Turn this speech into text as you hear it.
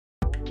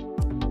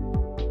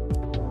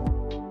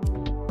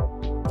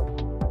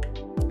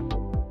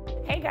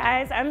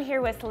guys, I'm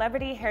here with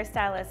celebrity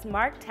hairstylist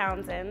Mark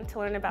Townsend to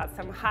learn about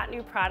some hot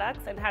new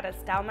products and how to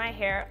style my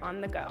hair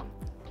on the go.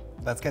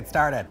 Let's get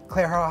started.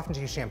 Claire, how often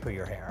do you shampoo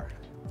your hair?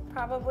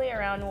 Probably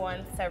around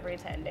once every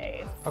 10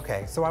 days.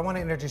 Okay, so I want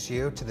to introduce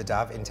you to the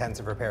Dove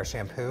Intensive Repair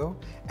Shampoo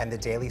and the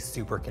Daily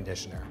Super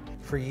Conditioner.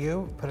 For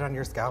you, put it on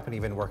your scalp and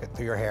even work it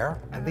through your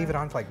hair and leave it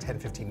on for like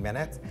 10-15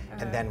 minutes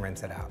and then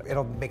rinse it out.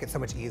 It'll make it so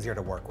much easier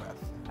to work with.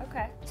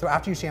 Okay. So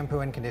after you shampoo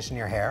and condition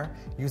your hair,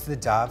 use the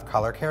Dove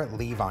Color Care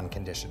Leave-On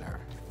Conditioner.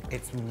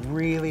 It's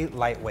really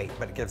lightweight,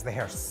 but it gives the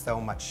hair so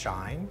much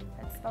shine.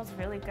 It smells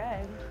really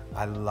good.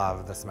 I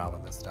love the smell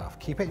of this stuff.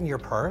 Keep it in your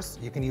purse.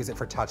 You can use it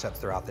for touch-ups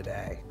throughout the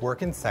day.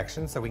 Work in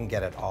sections so we can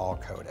get it all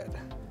coated.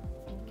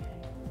 Okay.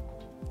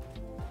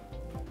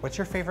 What's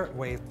your favorite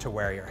way to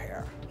wear your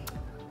hair?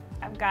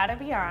 I've got to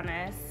be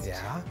honest.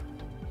 Yeah?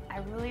 I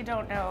really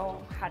don't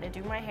know how to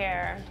do my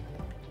hair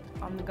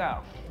on the go.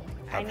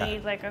 I Okay.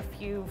 need like a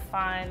few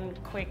fun,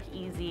 quick,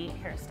 easy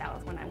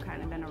hairstyles when I'm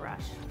kind of in a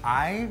rush.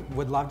 I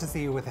would love to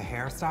see you with a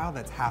hairstyle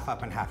that's half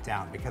up and half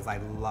down because I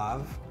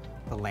love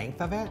the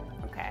length of it.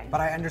 Okay. But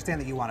I understand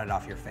that you want it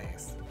off your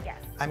face.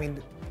 Yes. I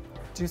mean,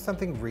 do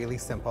something really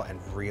simple and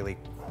really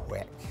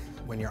quick.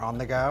 When you're on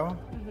the go,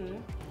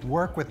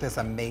 work with this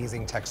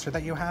amazing texture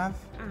that you have.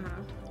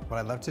 What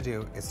I'd love to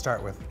do is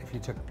start with, if you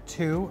took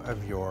 2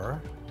 of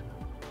your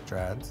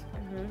dreads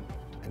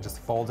and just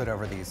fold it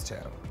over these 2.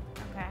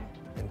 Okay.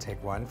 And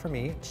take 1 from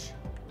each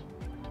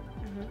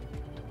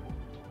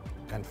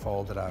and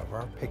fold it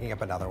over, picking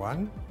up another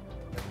one.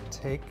 And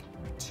take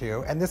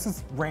 2, and this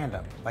is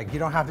random. Like you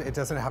don't have to, it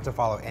doesn't have to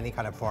follow any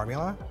kind of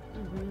formula.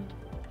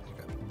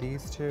 Pick up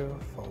these 2,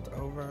 fold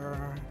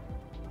over.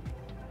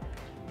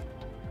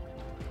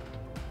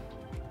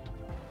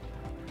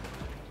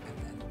 And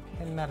then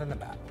pin that in the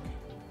back.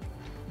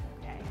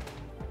 Okay.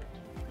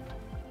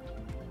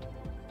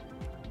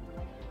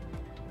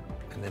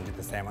 And then do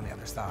the same on the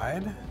other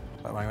side.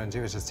 But what I'm gonna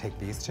do is just take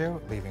these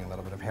 2, leaving a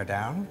little bit of hair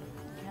down,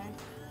 Okay.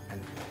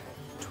 and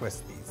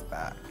twist these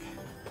back.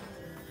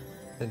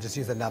 Then just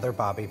use another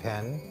bobby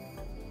pin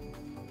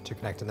to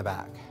connect in the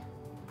back.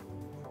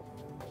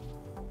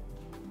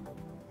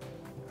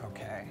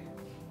 Okay.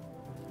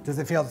 Does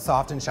it feel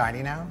soft and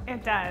shiny now?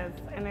 It does,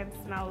 and it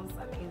smells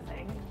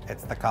amazing.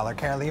 It's the Color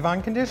Care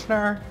Leave-On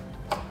Conditioner.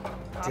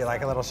 Do you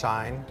like a little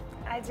shine?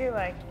 I do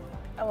like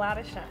a lot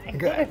of shine.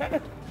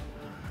 Good.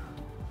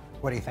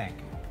 What do you think?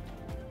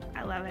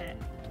 I love it.